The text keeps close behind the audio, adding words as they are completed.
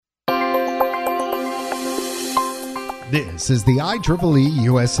This is the IEEE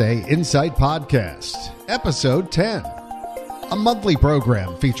USA Insight Podcast, Episode 10, a monthly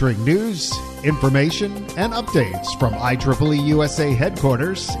program featuring news, information, and updates from IEEE USA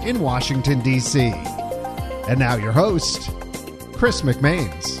headquarters in Washington, D.C. And now your host, Chris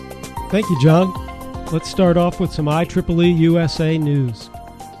McMains. Thank you, John. Let's start off with some IEEE USA news.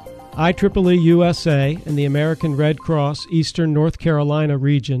 IEEE USA and the American Red Cross Eastern North Carolina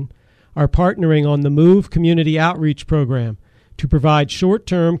region are partnering on the MOVE Community Outreach Program to provide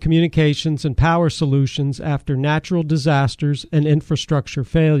short-term communications and power solutions after natural disasters and infrastructure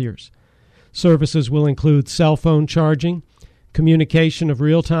failures. Services will include cell phone charging, communication of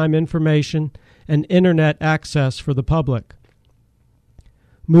real-time information, and Internet access for the public.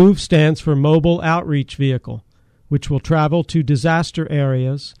 MOVE stands for Mobile Outreach Vehicle, which will travel to disaster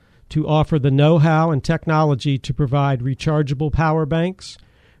areas to offer the know-how and technology to provide rechargeable power banks,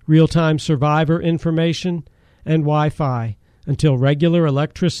 real-time survivor information, and Wi-Fi until regular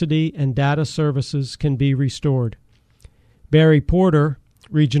electricity and data services can be restored. Barry Porter,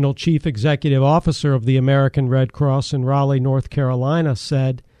 Regional Chief Executive Officer of the American Red Cross in Raleigh, North Carolina,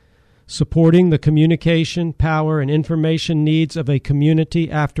 said, "Supporting the communication, power, and information needs of a community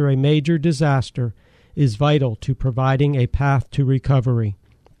after a major disaster is vital to providing a path to recovery."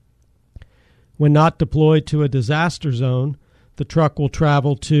 When not deployed to a disaster zone, the truck will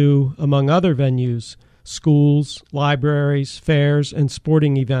travel to, among other venues, schools, libraries, fairs, and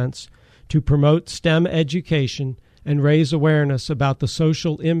sporting events to promote STEM education and raise awareness about the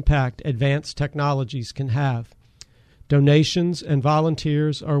social impact advanced technologies can have. Donations and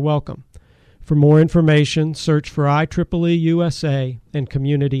volunteers are welcome. For more information, search for IEEE USA and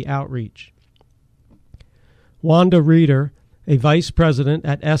Community Outreach. Wanda Reeder, a vice president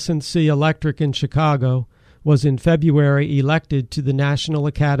at S&C Electric in Chicago, was in February elected to the National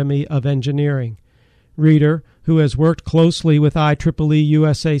Academy of Engineering. Reeder, who has worked closely with IEEE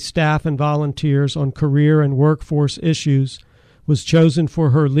USA staff and volunteers on career and workforce issues, was chosen for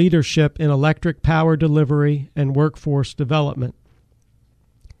her leadership in electric power delivery and workforce development.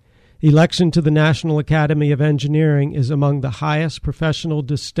 Election to the National Academy of Engineering is among the highest professional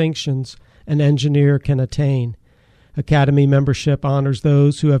distinctions an engineer can attain. Academy membership honors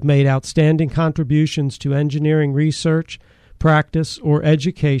those who have made outstanding contributions to engineering research, practice, or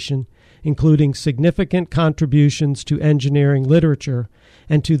education, including significant contributions to engineering literature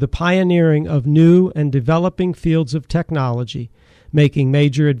and to the pioneering of new and developing fields of technology, making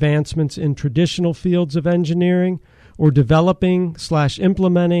major advancements in traditional fields of engineering, or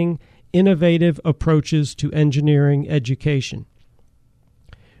developing/implementing innovative approaches to engineering education.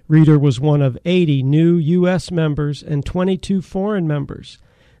 Reeder was one of 80 new U.S. members and 22 foreign members.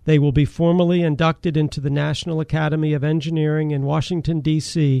 They will be formally inducted into the National Academy of Engineering in Washington,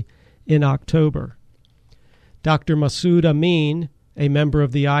 D.C. in October. Dr. Masoud Amin, a member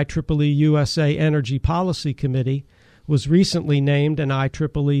of the IEEE USA Energy Policy Committee, was recently named an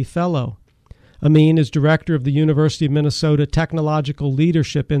IEEE Fellow. Amin is director of the University of Minnesota Technological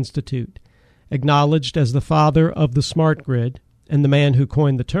Leadership Institute. Acknowledged as the father of the smart grid, and the man who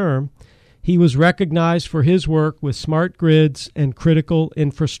coined the term, he was recognized for his work with smart grids and critical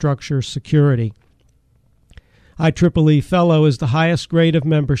infrastructure security. IEEE Fellow is the highest grade of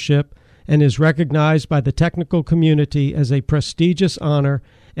membership and is recognized by the technical community as a prestigious honor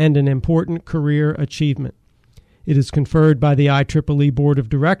and an important career achievement. It is conferred by the IEEE Board of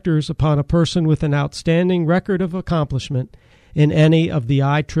Directors upon a person with an outstanding record of accomplishment in any of the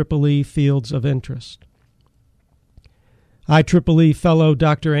IEEE fields of interest. IEEE Fellow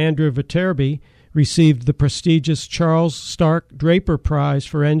Dr. Andrew Viterbi received the prestigious Charles Stark Draper Prize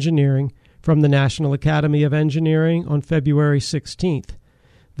for Engineering from the National Academy of Engineering on February 16th.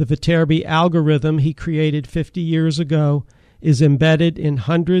 The Viterbi algorithm he created 50 years ago is embedded in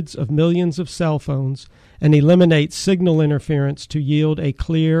hundreds of millions of cell phones and eliminates signal interference to yield a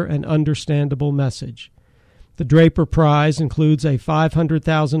clear and understandable message. The Draper Prize includes a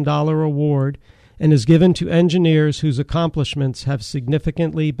 $500,000 award and is given to engineers whose accomplishments have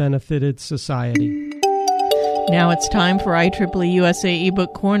significantly benefited society. Now it's time for IEEE USA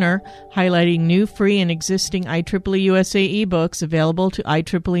eBook Corner, highlighting new, free, and existing IEEE USA ebooks available to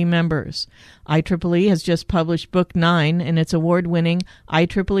IEEE members. IEEE has just published Book 9 in its award-winning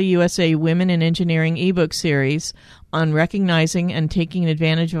IEEE USA Women in Engineering ebook series on recognizing and taking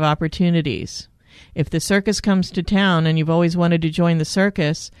advantage of opportunities. If the circus comes to town and you've always wanted to join the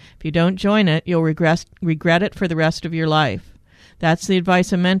circus, if you don't join it, you'll regret it for the rest of your life. That's the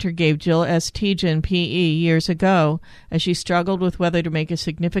advice a mentor gave Jill S. Tejan, P.E., years ago as she struggled with whether to make a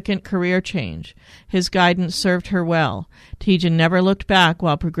significant career change. His guidance served her well. Tejan never looked back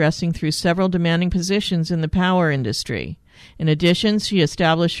while progressing through several demanding positions in the power industry. In addition, she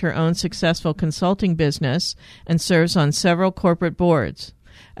established her own successful consulting business and serves on several corporate boards.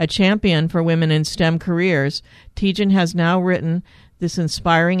 A champion for women in STEM careers, Tejan has now written this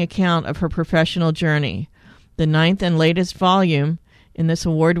inspiring account of her professional journey. The 9th and latest volume in this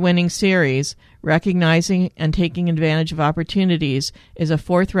award-winning series, Recognizing and Taking Advantage of Opportunities, is a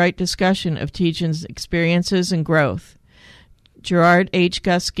forthright discussion of Tejan's experiences and growth. Gerard H.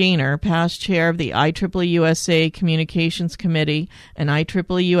 Gus Gaynor, past chair of the IEEE USA Communications Committee and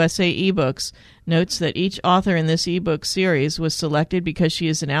IEEE USA eBooks, notes that each author in this ebook series was selected because she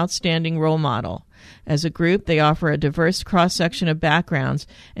is an outstanding role model. As a group, they offer a diverse cross-section of backgrounds,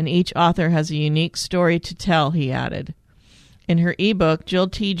 and each author has a unique story to tell, he added. In her ebook, Jill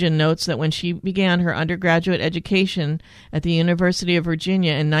Tejan notes that when she began her undergraduate education at the University of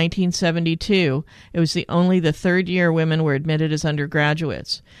Virginia in 1972, it was only the third year women were admitted as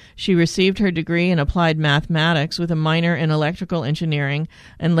undergraduates. She received her degree in applied mathematics with a minor in electrical engineering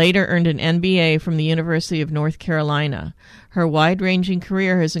and later earned an MBA from the University of North Carolina. Her wide-ranging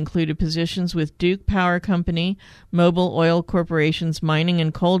career has included positions with Duke Power Company, Mobil Oil Corporation's Mining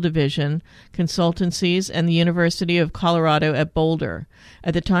and Coal Division, consultancies, and the University of Colorado at Boulder.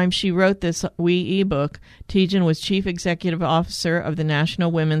 At the time she wrote this WE ebook, Tejan was Chief Executive Officer of the National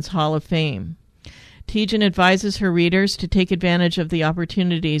Women's Hall of Fame. Tejan advises her readers to take advantage of the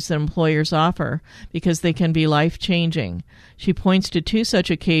opportunities that employers offer because they can be life-changing. She points to 2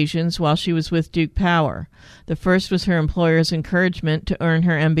 such occasions while she was with Duke Power. The first was her employer's encouragement to earn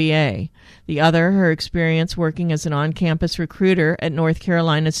her MBA. The other, her experience working as an on-campus recruiter at North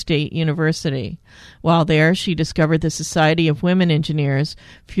Carolina State University. While there, she discovered the Society of Women Engineers,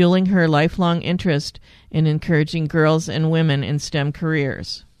 fueling her lifelong interest in encouraging girls and women in STEM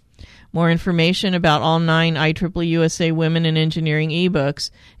careers. More information about all 9 IEEE USA Women in Engineering ebooks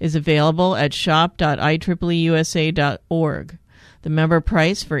is available at shop.ieeeusa.org. The member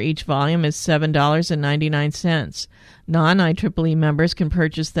price for each volume is $7.99. Non-IEEE members can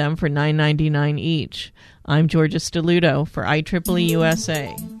purchase them for $9.99 each. I'm Georgia Steluto for IEEE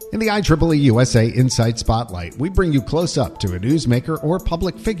USA. In the IEEE USA Insight Spotlight, we bring you close up to a newsmaker or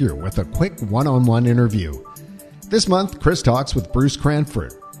public figure with a quick one-on-one interview. This month, Chris talks with Bruce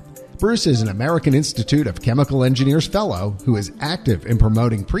Cranford. Bruce is an American Institute of Chemical Engineers Fellow who is active in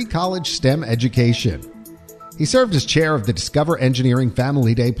promoting pre-college STEM education. He served as chair of the Discover Engineering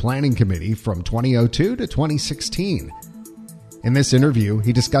Family Day Planning Committee from 2002 to 2016. In this interview,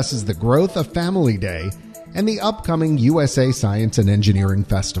 he discusses the growth of Family Day and the upcoming USA Science and Engineering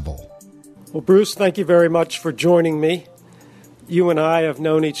Festival. Well, Bruce, thank you very much for joining me. You and I have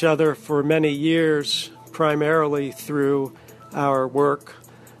known each other for many years, primarily through our work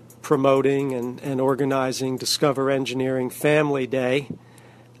promoting and organizing Discover Engineering Family Day,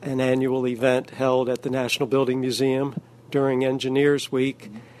 an annual event held at the National Building Museum during Engineers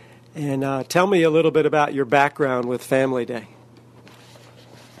Week. And tell me a little bit about your background with Family Day.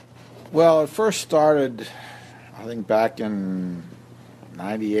 Well, it first started, I think, back in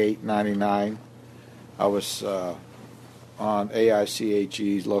 98, 99. I was on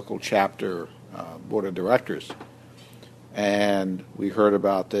AICHE's local chapter board of directors. And we heard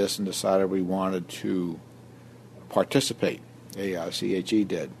about this and decided we wanted to participate. AICHE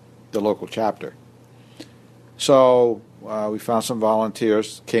did, the local chapter. So we found some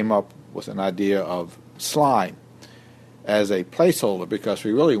volunteers, came up with an idea of slime as a placeholder because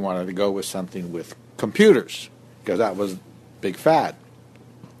we really wanted to go with something with computers because that was big fad.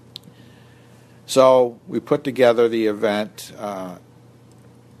 So we put together the event and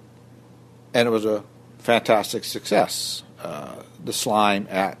it was a fantastic success, the slime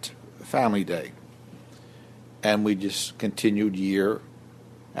at Family Day. And we just continued year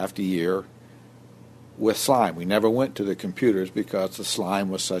after year with slime. We never went to the computers because the slime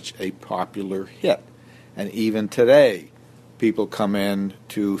was such a popular hit. And even today, people come in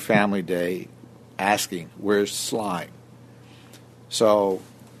to Family Day asking, where's slime? So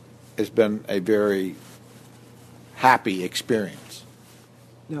it's been a very happy experience.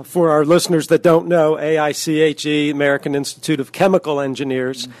 Now, for our listeners that don't know, AICHE, American Institute of Chemical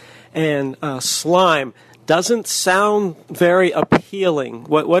Engineers, and slime doesn't sound very appealing.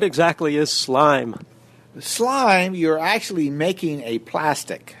 What exactly is slime? Slime, you're actually making a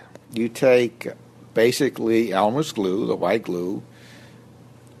plastic. You take basically Elmer's glue, the white glue,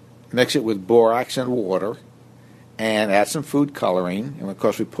 mix it with borax and water, and add some food coloring. And, of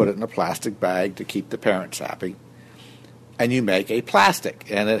course, we put it in a plastic bag to keep the parents happy. and you make a plastic,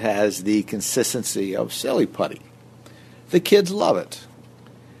 and it has the consistency of silly putty. The kids love it.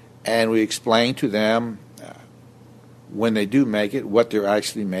 And we explain to them when they do make it what they're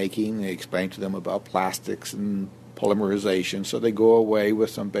actually making. They explain to them about plastics and polymerization, so they go away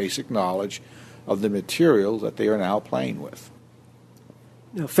with some basic knowledge of the material that they are now playing with.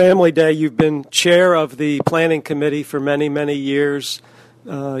 Now, Family Day, you've been chair of the planning committee for many, many years.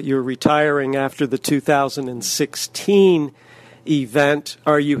 You're retiring after the 2016 event.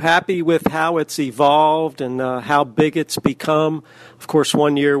 Are you happy with how it's evolved and how big it's become? Of course,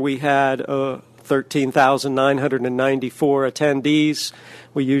 one year we had 13,994 attendees.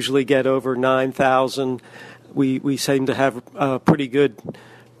 We usually get over 9,000. We seem to have pretty good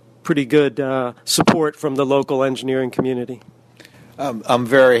support from the local engineering community. I'm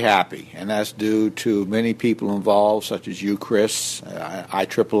very happy, and that's due to many people involved, such as you, Chris,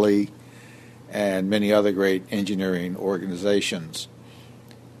 IEEE, and many other great engineering organizations.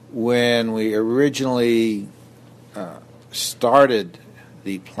 When we originally started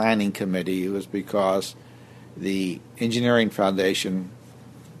the planning committee, it was because the Engineering Foundation,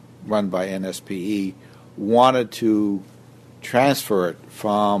 run by NSPE, wanted to transfer it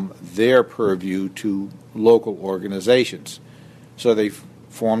from their purview to local organizations. So they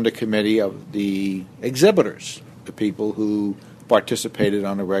formed a committee of the exhibitors, the people who participated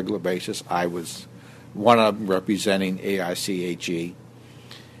on a regular basis. I was one of them representing AICHE.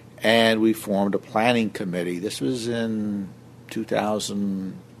 And we formed a planning committee. This was in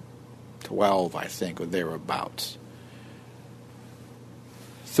 2012, I think, or thereabouts.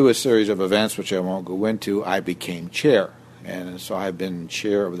 Through a series of events, which I won't go into, I became chair. And so I've been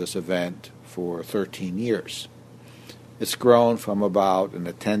chair of this event for 13 years. It's grown from about an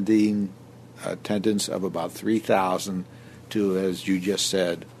attendance of about 3,000 to, as you just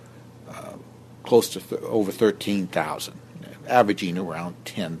said, close to over 13,000, averaging around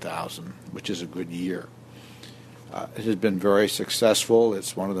 10,000, which is a good year. It has been very successful.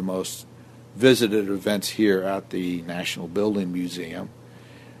 It's one of the most visited events here at the National Building Museum.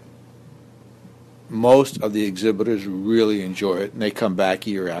 Most of the exhibitors really enjoy it, and they come back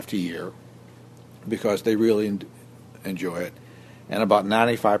year after year because they really enjoy it. And about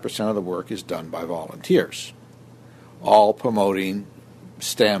 95% of the work is done by volunteers, all promoting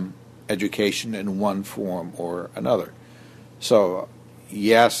STEM education in one form or another. So,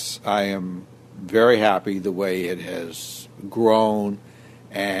 yes, I am very happy the way it has grown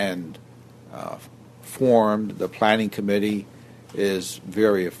and formed. The planning committee is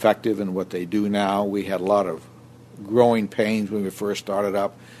very effective in what they do now. We had a lot of growing pains when we first started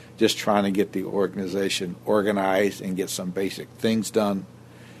up, just trying to get the organization organized and get some basic things done.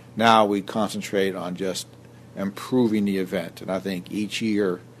 Now we concentrate on just improving the event, and I think each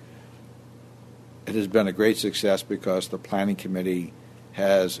year it has been a great success because the planning committee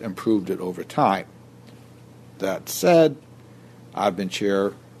has improved it over time. That said, I've been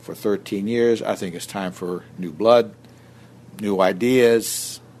chair for 13 years. I think it's time for new blood, new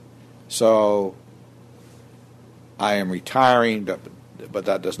ideas. So I am retiring, but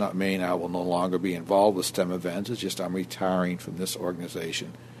that does not mean I will no longer be involved with STEM events. It's just I'm retiring from this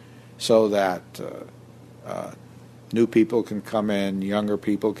organization so that new people can come in, younger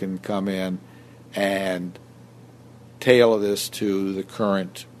people can come in, and tailor this to the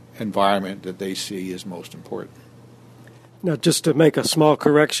current environment that they see is most important. Now, just to make a small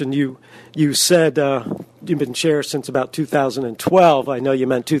correction, you said you've been chair since about 2012. I know you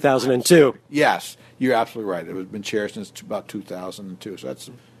meant 2002. Yes, you're absolutely right. I've been chair since about 2002, so that's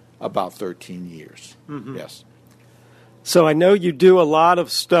about 13 years. Mm-hmm. Yes. So I know you do a lot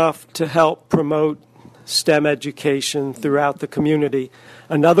of stuff to help promote STEM education throughout the community.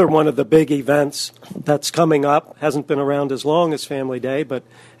 Another one of the big events that's coming up, hasn't been around as long as Family Day, but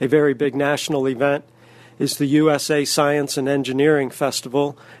a very big national event, is the USA Science and Engineering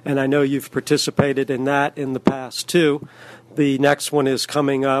Festival, and I know you've participated in that in the past too. The next one is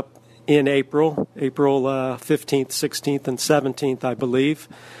coming up in April 15th, 16th, and 17th, I believe.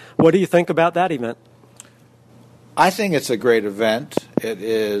 What do you think about that event? I think it's a great event. It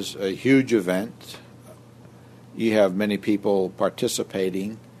is a huge event. You have many people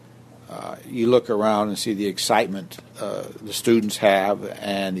participating. You look around and see the excitement the students have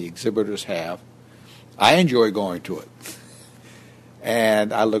and the exhibitors have. I enjoy going to it,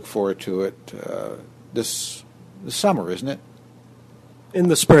 and I look forward to it this summer, isn't it? In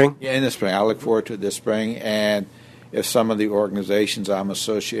the spring. Yeah, in the spring. I look forward to it this spring, and if some of the organizations I'm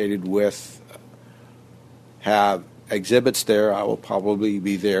associated with have exhibits there, I will probably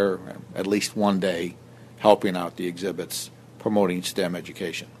be there at least one day helping out the exhibits, promoting STEM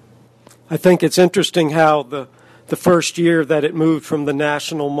education. I think it's interesting how the first year that it moved from the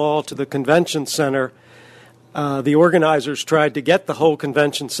National Mall to the Convention Center, the organizers tried to get the whole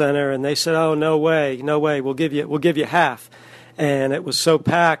convention center, and they said, "Oh, no way, we'll give you half." And it was so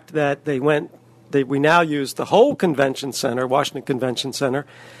packed that we now use the whole convention center, Washington Convention Center,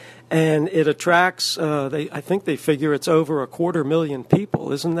 and it attracts. I think they figure it's over 250,000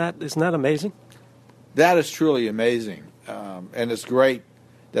 people. Isn't that amazing? That is truly amazing, and it's great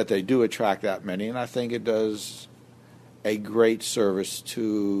that they do attract that many. And I think it does a great service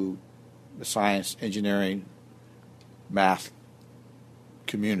to the science, engineering, math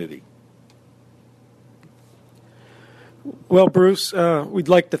community. Well, Bruce, we'd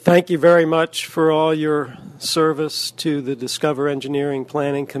like to thank you very much for all your service to the Discover Engineering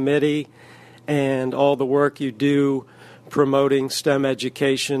Planning Committee and all the work you do promoting STEM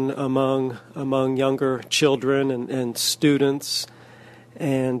education among younger children and students.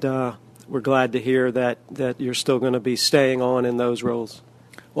 And we're glad to hear that you're still going to be staying on in those roles.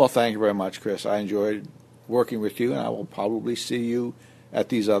 Well, thank you very much, Chris. I enjoyed working with you, and I will probably see you at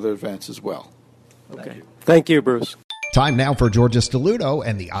these other events as well. Okay. Thank you, Bruce. Time now for Georgia Stelluto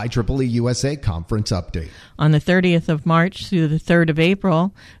and the IEEE USA Conference Update. On the 30th of March through the 3rd of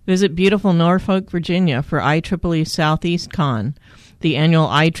April, visit beautiful Norfolk, Virginia for IEEE Southeast Con. The annual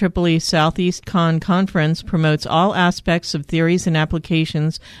IEEE Southeast Con Conference promotes all aspects of theories and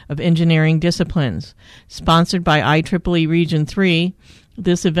applications of engineering disciplines. Sponsored by IEEE Region 3,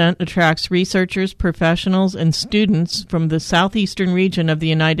 this event attracts researchers, professionals, and students from the southeastern region of the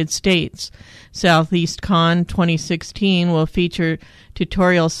United States. Southeast Con 2016 will feature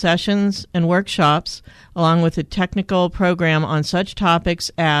tutorial sessions and workshops, along with a technical program on such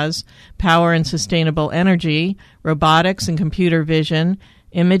topics as power and sustainable energy, robotics and computer vision,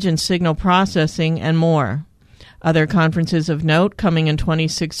 image and signal processing, and more. Other conferences of note coming in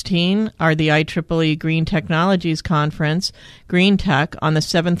 2016 are the IEEE Green Technologies Conference, Green Tech, on the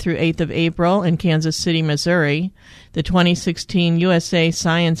 7th through 8th of April in Kansas City, Missouri, the 2016 USA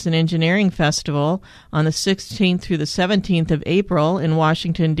Science and Engineering Festival on the 16th through the 17th of April in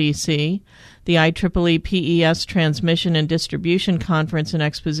Washington, D.C., the IEEE PES Transmission and Distribution Conference and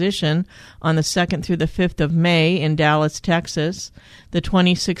Exposition on the 2nd through the 5th of May in Dallas, Texas, the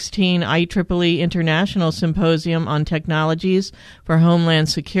 2016 IEEE International Symposium on Technologies for Homeland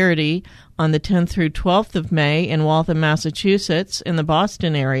Security on the 10th through 12th of May in Waltham, Massachusetts, in the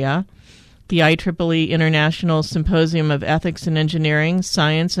Boston area, the IEEE International Symposium of Ethics in Engineering,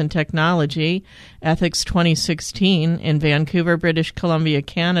 Science, and Technology, Ethics 2016, in Vancouver, British Columbia,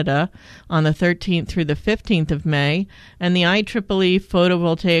 Canada, on the 13th through the 15th of May, and the IEEE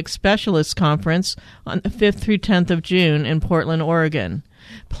Photovoltaic Specialists Conference on the 5th through 10th of June in Portland, Oregon.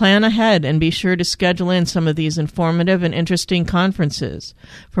 Plan ahead and be sure to schedule in some of these informative and interesting conferences.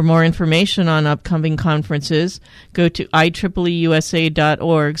 For more information on upcoming conferences, go to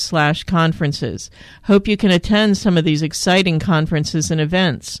IEEEUSA.org/conferences. Hope you can attend some of these exciting conferences and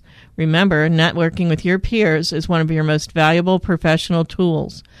events. Remember, networking with your peers is one of your most valuable professional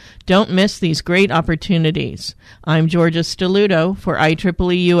tools. Don't miss these great opportunities. I'm Georgia Stelluto for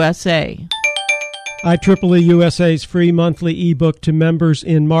IEEE USA. IEEE USA's free monthly ebook to members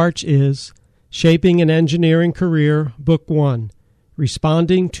in March is Shaping an Engineering Career, Book 1,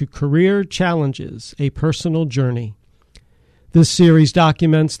 Responding to Career Challenges, A Personal Journey. This series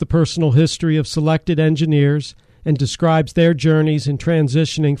documents the personal history of selected engineers and describes their journeys in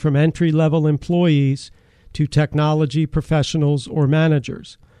transitioning from entry-level employees to technology professionals or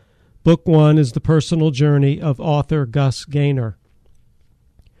managers. Book 1 is the personal journey of author Gus Gaynor.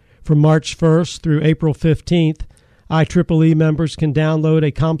 From March 1st through April 15th, IEEE members can download a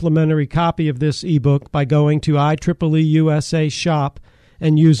complimentary copy of this ebook by going to IEEE USA Shop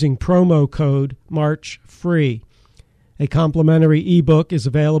and using promo code MARCHFREE. A complimentary ebook is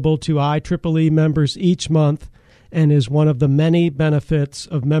available to IEEE members each month and is one of the many benefits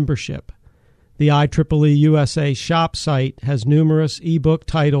of membership. The IEEE USA Shop site has numerous ebook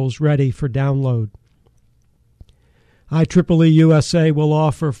titles ready for download. IEEE USA will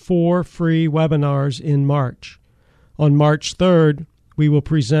offer 4 free webinars in March. On March 3rd, we will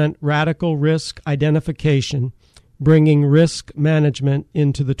present Radical Risk Identification, Bringing Risk Management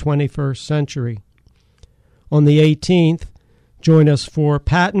into the 21st Century. On the 18th, join us for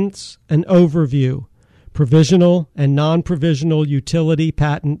Patents and Overview, Provisional and Non-Provisional Utility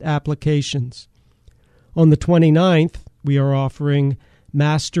Patent Applications. On the 29th, we are offering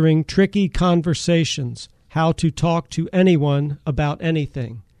Mastering Tricky Conversations, How to Talk to Anyone About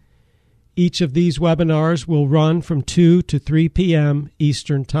Anything. Each of these webinars will run from 2 to 3 p.m.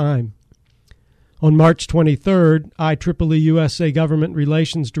 Eastern Time. On March 23rd, IEEE USA Government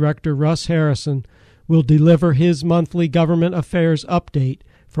Relations Director Russ Harrison will deliver his monthly government affairs update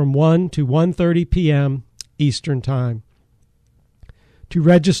from 1 to 1:30 p.m. Eastern Time. To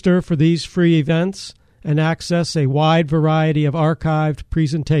register for these free events and access a wide variety of archived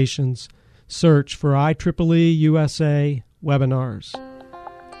presentations, search for IEEE USA webinars.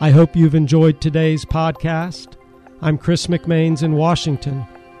 I hope you've enjoyed today's podcast. I'm Chris McMains in Washington,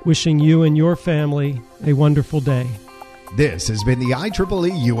 wishing you and your family a wonderful day. This has been the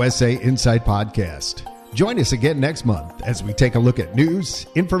IEEE USA Insight Podcast. Join us again next month as we take a look at news,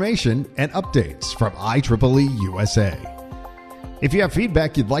 information, and updates from IEEE USA. If you have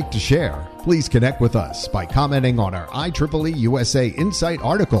feedback you'd like to share, please connect with us by commenting on our IEEE USA Insight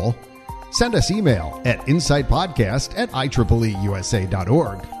article. Send us email at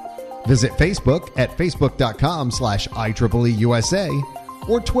insightpodcast@IEEEUSA.org. Visit Facebook at facebook.com/IEEEUSA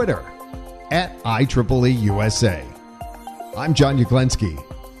or Twitter @IEEEUSA. I'm John Uglenski.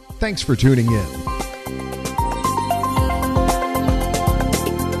 Thanks for tuning in.